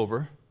to pull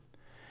over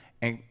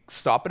and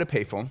stop at a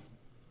payphone.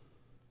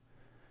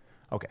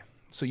 Okay,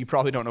 so you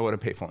probably don't know what a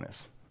payphone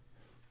is.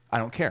 I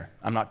don't care.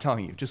 I'm not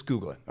telling you. Just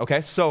Google it,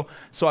 okay? So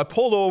I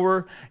pulled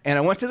over, and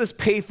I went to this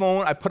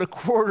payphone. I put a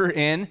quarter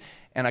in,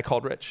 and I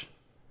called Rich.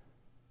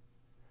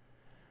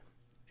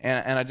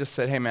 And I just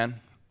said, hey,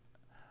 man,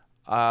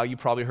 you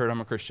probably heard I'm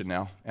a Christian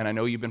now, and I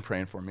know you've been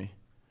praying for me,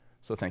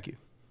 so thank you.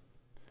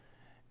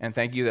 And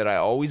thank you that I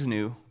always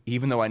knew,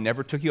 even though I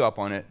never took you up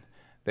on it,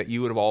 that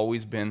you would have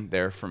always been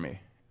there for me.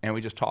 And we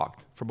just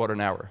talked for about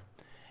an hour.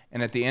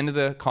 And at the end of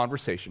the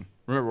conversation,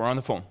 remember, we're on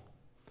the phone.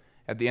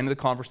 At the end of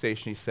the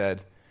conversation, he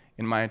said,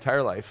 in my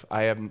entire life,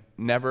 I have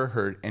never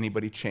heard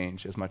anybody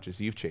change as much as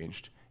you've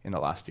changed in the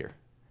last year.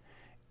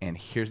 And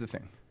here's the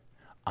thing.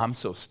 I'm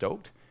so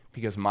stoked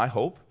because my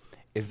hope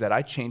is that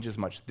I change as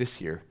much this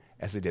year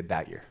as I did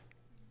that year.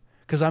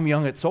 Because I'm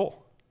young at soul.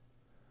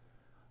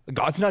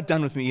 God's not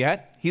done with me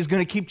yet. He's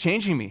going to keep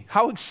changing me.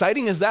 How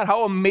exciting is that?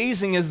 How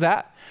amazing is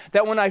that?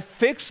 That when I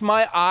fix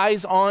my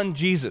eyes on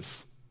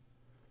Jesus,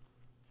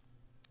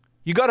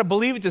 you got to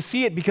believe it to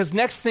see it, because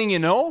next thing you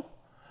know,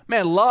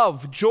 Man,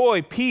 love,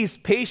 joy, peace,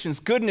 patience,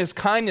 goodness,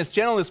 kindness,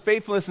 gentleness,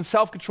 faithfulness, and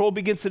self-control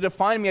begins to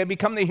define me. I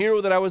become the hero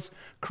that I was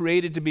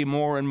created to be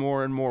more and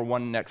more and more,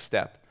 one next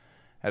step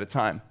at a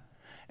time.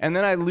 And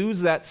then I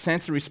lose that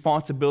sense of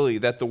responsibility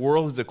that the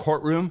world is a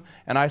courtroom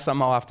and I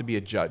somehow have to be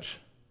a judge.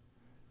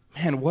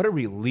 Man, what a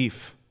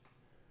relief.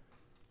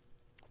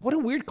 What a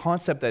weird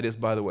concept that is,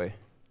 by the way.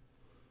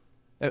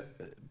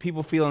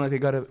 People feeling like they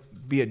got to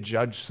be a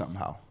judge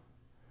somehow.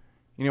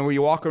 You know, where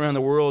you walk around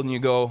the world and you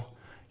go,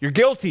 you're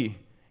guilty,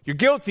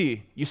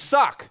 you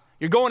suck,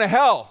 you're going to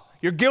hell,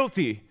 you're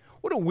guilty.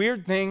 What a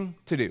weird thing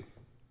to do.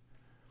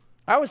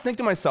 I always think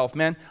to myself,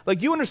 man,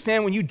 like you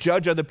understand when you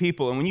judge other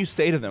people and when you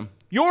say to them,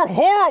 you're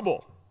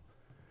horrible.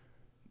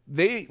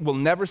 They will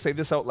never say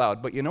this out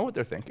loud, but you know what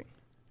they're thinking?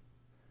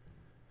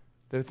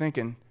 They're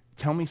thinking,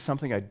 tell me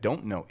something I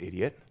don't know,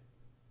 idiot.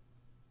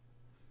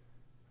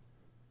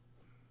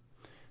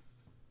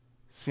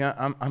 See,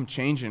 I'm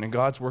changing and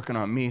God's working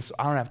on me, so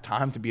I don't have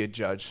time to be a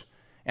judge.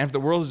 And if the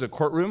world is a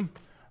courtroom,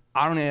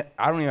 I don't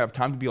even have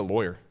time to be a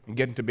lawyer and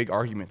get into big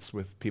arguments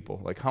with people.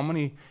 Like how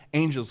many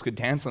angels could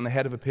dance on the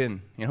head of a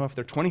pin, you know, if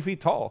they're 20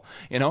 feet tall,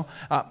 you know?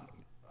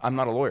 I'm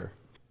not a lawyer.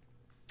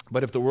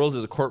 But if the world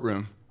is a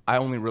courtroom, I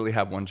only really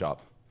have one job,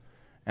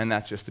 and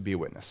that's just to be a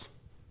witness.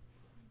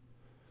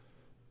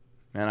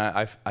 Man,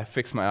 I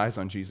fix my eyes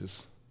on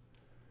Jesus.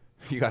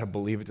 You got to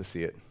believe it to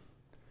see it.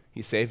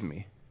 He saved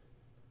me.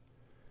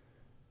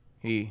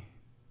 He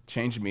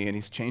changed me, and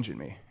he's changing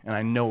me. And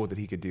I know that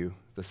he could do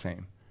the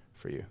same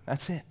for you.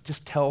 That's it.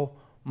 Just tell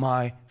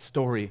my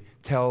story.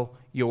 Tell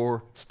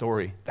your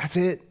story. That's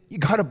it. You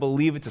got to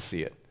believe it to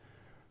see it.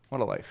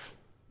 What a life.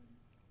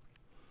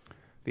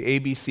 The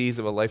ABCs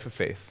of a life of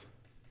faith.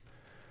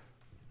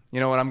 You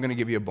know what? I'm going to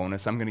give you a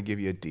bonus. I'm going to give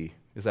you a D.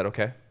 Is that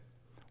okay?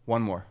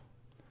 One more.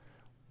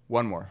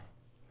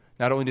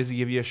 Not only does he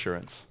give you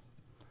assurance,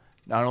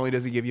 not only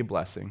does he give you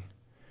blessing,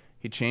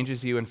 he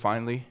changes you, and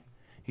finally,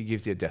 he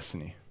gives you a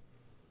destiny.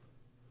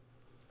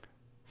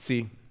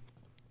 See,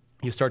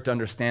 you start to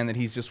understand that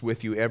he's just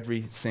with you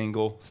every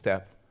single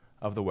step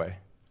of the way.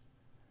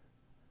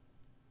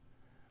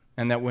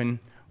 And that when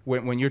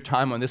your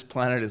time on this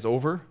planet is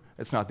over,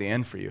 it's not the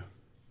end for you.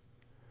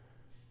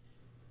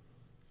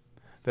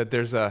 That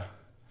there's a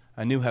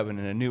new heaven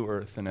and a new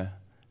earth and a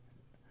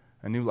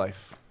new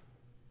life.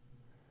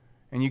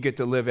 And you get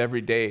to live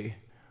every day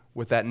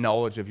with that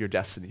knowledge of your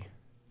destiny.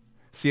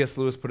 C.S.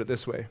 Lewis put it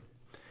this way.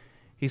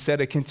 He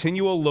said, a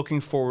continual looking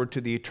forward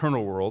to the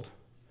eternal world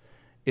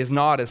is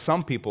not, as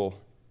some people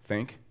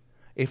think,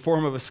 a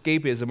form of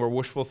escapism or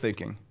wishful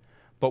thinking,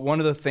 but one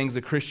of the things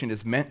a Christian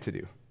is meant to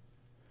do.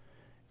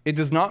 It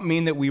does not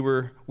mean that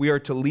we are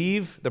to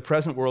leave the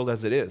present world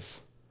as it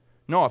is.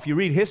 No, if you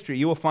read history,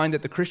 you will find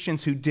that the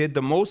Christians who did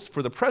the most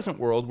for the present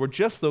world were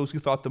just those who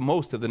thought the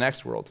most of the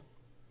next world.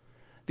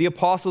 The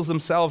apostles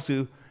themselves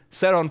who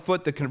set on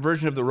foot the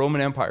conversion of the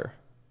Roman Empire.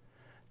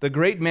 The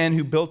great men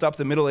who built up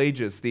the Middle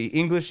Ages, the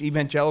English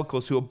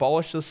evangelicals who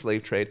abolished the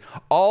slave trade,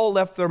 all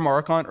left their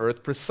mark on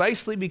earth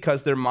precisely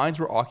because their minds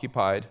were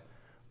occupied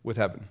with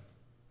heaven.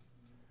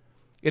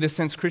 It is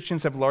since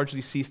Christians have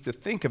largely ceased to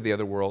think of the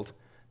other world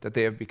that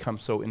they have become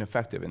so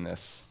ineffective in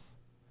this.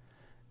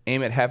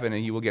 Aim at heaven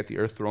and you will get the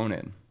earth thrown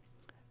in.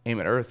 Aim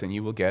at earth and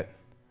you will get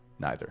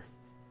neither.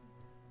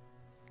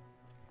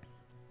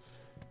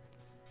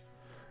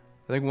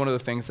 I think one of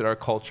the things that our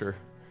culture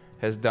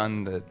has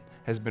done that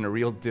has been a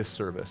real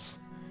disservice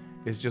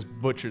is just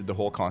butchered the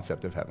whole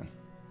concept of heaven.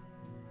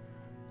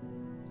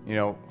 You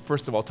know,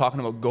 first of all, talking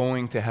about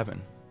going to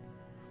heaven,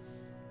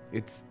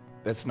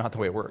 that's not the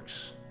way it works.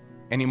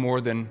 Any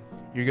more than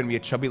you're going to be a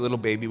chubby little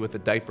baby with a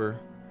diaper,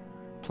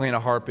 playing a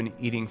harp and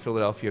eating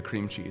Philadelphia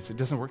cream cheese. It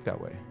doesn't work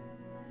that way.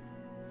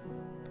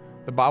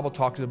 The Bible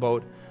talks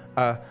about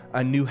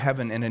a new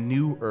heaven and a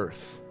new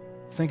earth.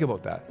 Think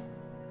about that.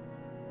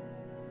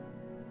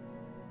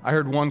 I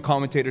heard one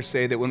commentator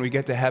say that when we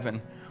get to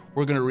heaven,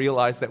 we're going to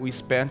realize that we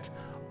spent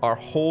our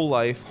whole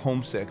life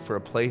homesick for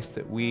a place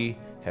that we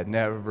had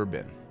never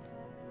been.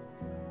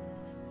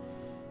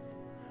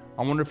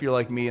 I wonder if you're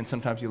like me and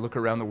sometimes you look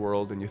around the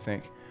world and you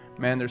think,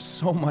 man, there's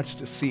so much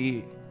to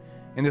see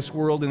in this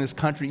world, in this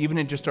country, even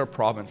in just our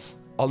province.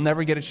 I'll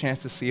never get a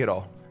chance to see it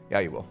all. Yeah,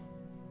 you will.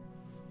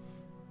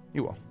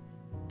 You will.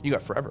 You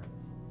got forever.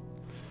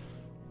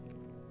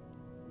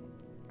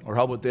 Or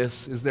how about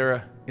this? Is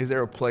there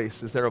a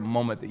place, is there a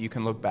moment that you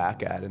can look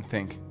back at and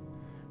think,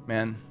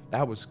 man,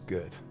 that was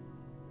good.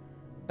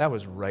 That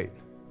was right.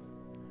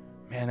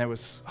 Man, that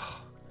was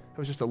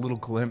just a little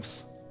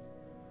glimpse.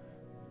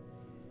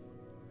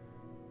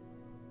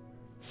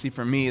 See,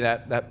 for me,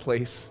 that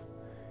place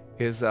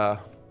is an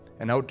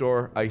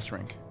outdoor ice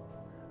rink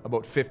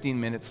about 15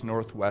 minutes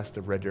northwest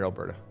of Red Deer,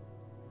 Alberta.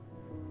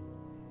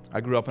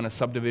 I grew up in a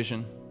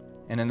subdivision,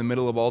 and in the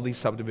middle of all these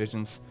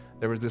subdivisions,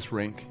 there was this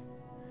rink.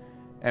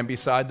 And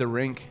beside the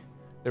rink,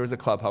 there was a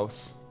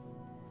clubhouse.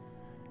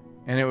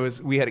 And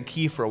we had a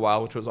key for a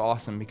while, which was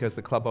awesome because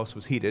the clubhouse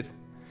was heated.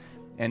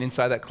 And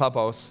inside that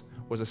clubhouse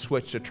was a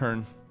switch to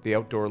turn the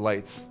outdoor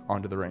lights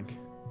onto the rink.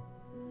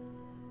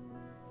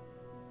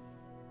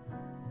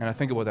 And I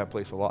think about that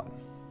place a lot.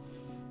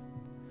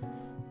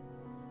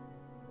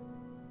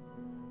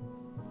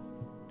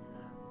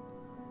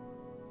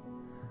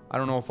 I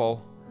don't know if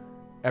I'll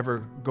ever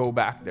go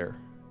back there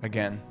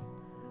again,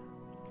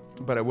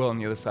 but I will on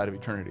the other side of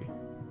eternity.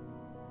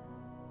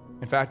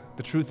 In fact,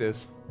 the truth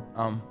is,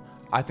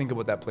 I think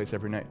about that place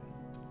every night.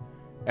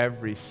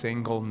 Every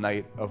single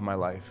night of my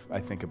life, I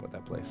think about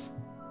that place.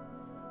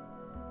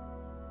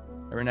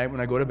 Every night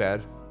when I go to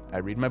bed, I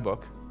read my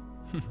book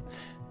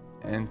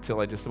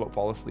until I just about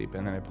fall asleep,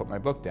 and then I put my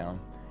book down,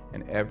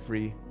 and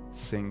every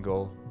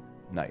single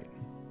night,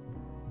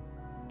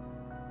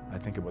 I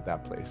think about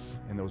that place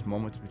in those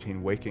moments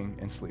between waking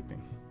and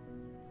sleeping.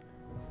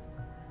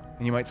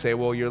 And you might say,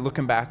 well, you're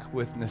looking back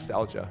with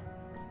nostalgia.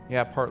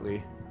 Yeah,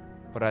 partly,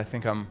 but I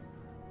think I'm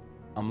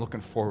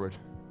looking forward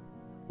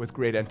with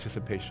great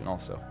anticipation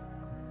also.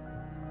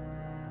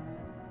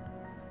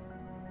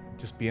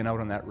 Just being out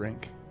on that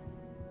rink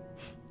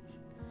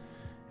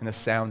and the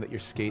sound that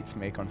your skates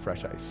make on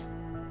fresh ice.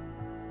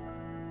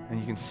 And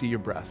you can see your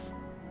breath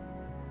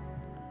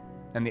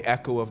and the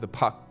echo of the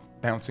puck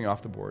bouncing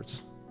off the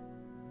boards.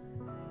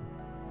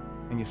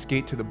 And you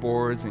skate to the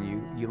boards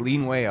and you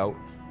lean way out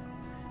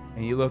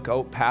and you look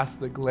out past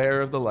the glare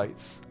of the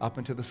lights up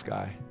into the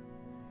sky,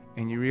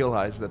 and you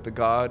realize that the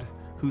God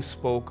who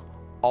spoke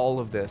all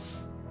of this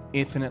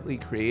infinitely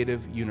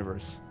creative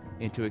universe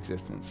into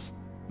existence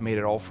made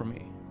it all for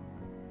me.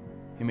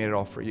 He made it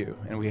all for you,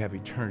 and we have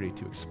eternity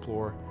to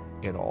explore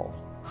it all.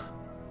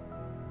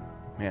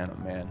 Man,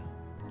 oh man,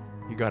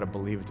 you got to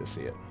believe it to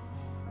see it.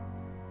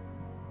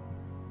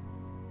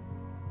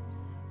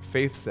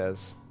 Faith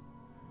says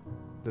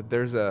that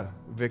there's a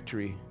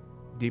victory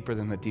deeper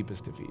than the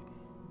deepest defeat,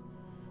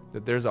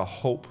 that there's a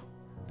hope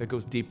that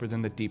goes deeper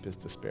than the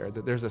deepest despair,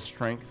 that there's a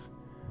strength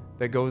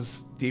that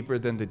goes deeper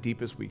than the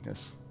deepest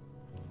weakness.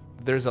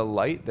 There's a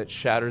light that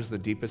shatters the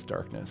deepest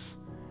darkness.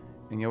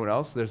 And you know what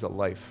else? There's a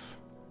life.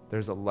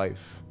 There's a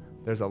life.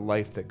 There's a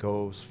life that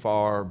goes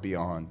far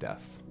beyond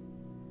death.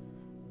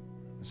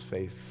 It's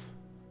faith.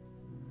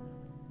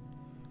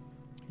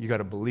 You got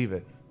to believe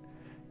it.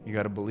 You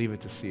got to believe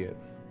it to see it.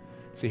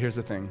 See, here's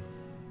the thing.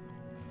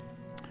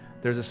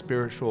 There's a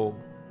spiritual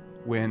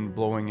wind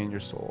blowing in your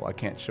soul. I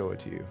can't show it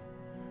to you,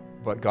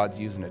 but God's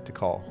using it to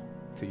call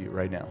to you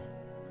right now.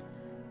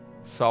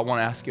 So I want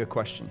to ask you a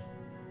question.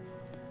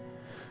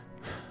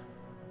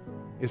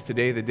 Is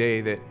today the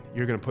day that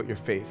you're going to put your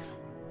faith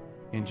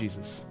in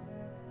Jesus?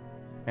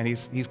 And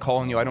he's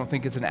calling you. I don't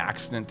think it's an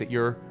accident that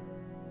you're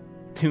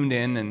tuned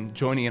in and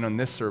joining in on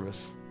this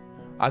service.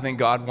 I think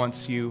God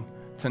wants you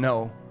to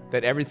know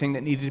that everything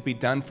that needed to be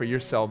done for your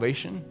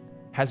salvation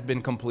has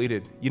been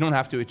completed. You don't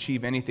have to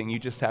achieve anything. You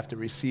just have to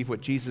receive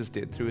what Jesus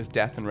did through his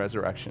death and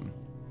resurrection.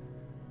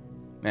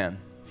 Man,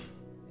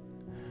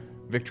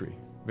 victory,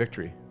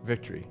 victory,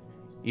 victory,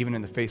 even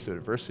in the face of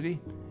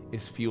adversity,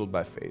 is fueled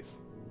by faith.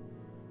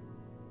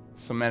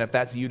 So man, if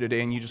that's you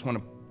today and you just want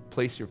to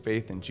place your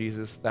faith in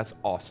Jesus, that's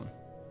awesome.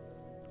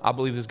 I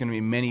believe there's going to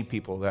be many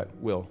people that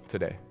will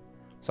today.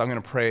 So I'm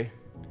going to pray,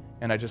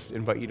 and I just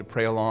invite you to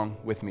pray along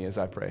with me as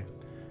I pray.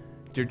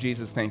 Dear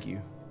Jesus, thank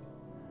you.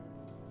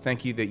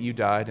 Thank you that you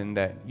died and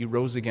that you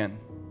rose again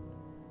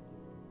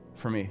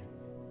for me.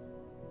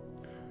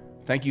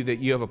 Thank you that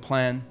you have a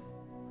plan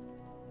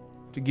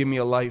to give me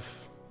a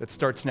life that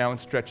starts now and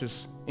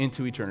stretches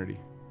into eternity.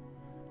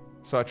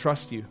 So I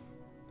trust you,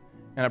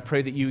 and I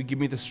pray that you would give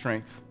me the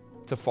strength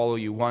to follow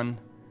you one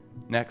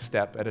next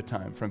step at a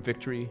time, from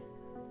victory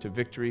to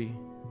victory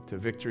to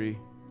victory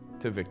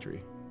to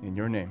victory. In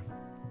your name,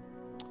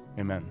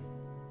 amen.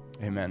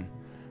 Amen.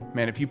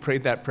 Man, if you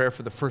prayed that prayer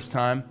for the first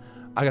time,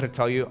 I got to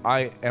tell you,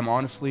 I am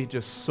honestly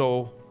just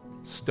so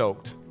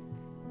stoked.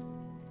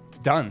 It's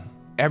done.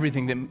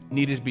 Everything that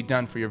needed to be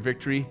done for your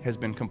victory has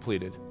been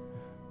completed.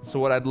 So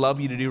what I'd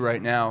love you to do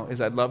right now is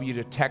I'd love you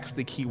to text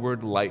the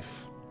keyword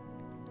life.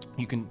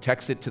 You can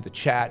text it to the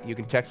chat. You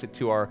can text it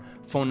to our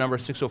phone number,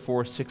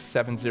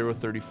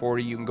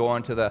 604-670-3040. You can go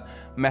onto the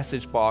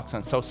message box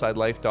on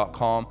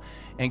southsidelife.com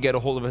and get a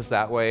hold of us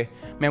that way.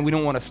 Man, we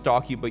don't want to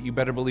stalk you, but you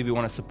better believe we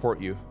want to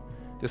support you.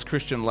 This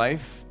Christian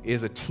life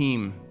is a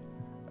team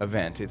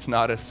event. It's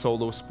not a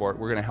solo sport.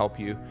 We're going to help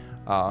you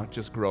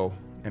just grow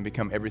and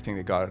become everything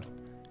that God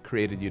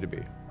created you to be.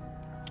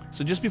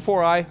 So just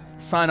before I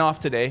sign off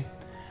today,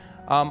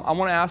 I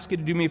want to ask you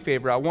to do me a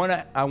favor. I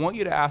want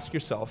you to ask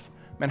yourself,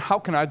 man, how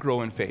can I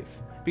grow in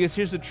faith? Because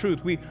here's the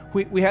truth. We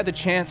had the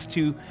chance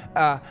to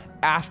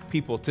ask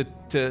people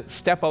to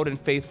step out in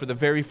faith for the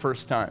very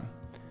first time.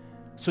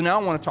 So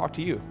now I want to talk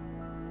to you.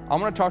 I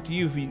want to talk to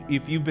you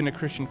if you've been a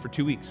Christian for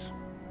 2 weeks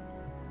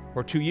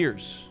or 2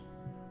 years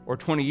or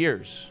 20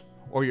 years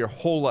or your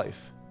whole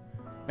life.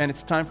 Man,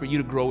 it's time for you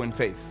to grow in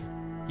faith.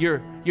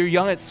 You're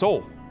young at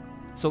soul.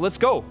 So let's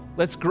go.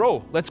 Let's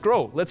grow. Let's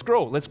grow. Let's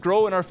grow. Let's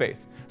grow in our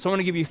faith. So I'm going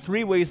to give you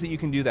 3 ways that you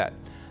can do that.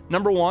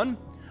 Number 1,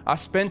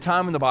 spend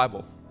time in the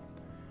Bible.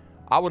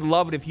 I would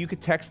love it if you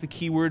could text the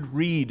keyword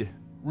read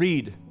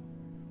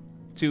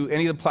to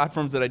any of the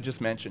platforms that I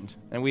just mentioned.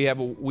 And we have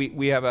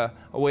a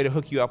way to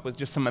hook you up with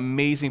just some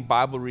amazing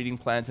Bible reading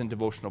plans and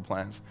devotional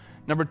plans.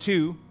 Number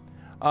 2,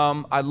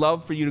 I'd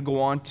love for you to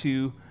go on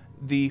to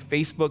the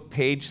Facebook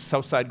page,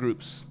 Southside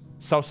Groups.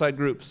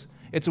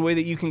 It's a way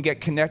that you can get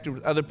connected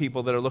with other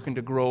people that are looking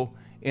to grow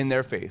in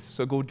their faith.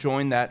 So go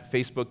join that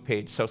Facebook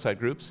page, Southside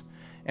Groups.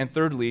 And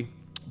thirdly,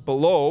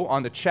 below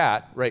on the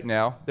chat right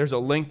now, there's a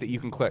link that you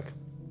can click.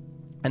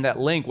 And that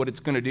link, what it's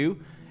going to do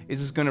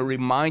is it's going to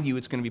remind you,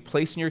 it's going to be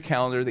placed in your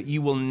calendar that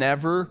you will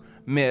never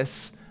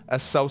miss a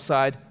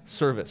Southside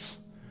service,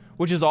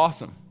 which is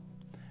awesome.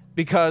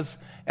 Because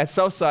at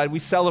Southside, we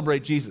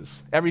celebrate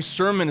Jesus. Every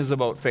sermon is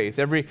about faith.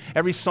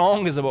 Every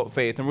song is about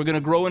faith. And we're going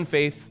to grow in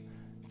faith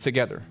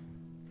together.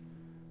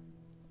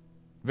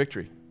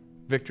 Victory.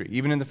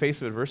 Even in the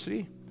face of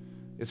adversity,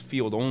 is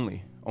fueled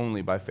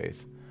only by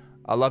faith.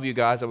 I love you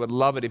guys. I would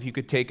love it if you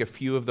could take a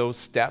few of those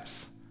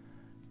steps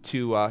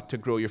to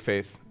grow your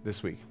faith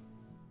this week.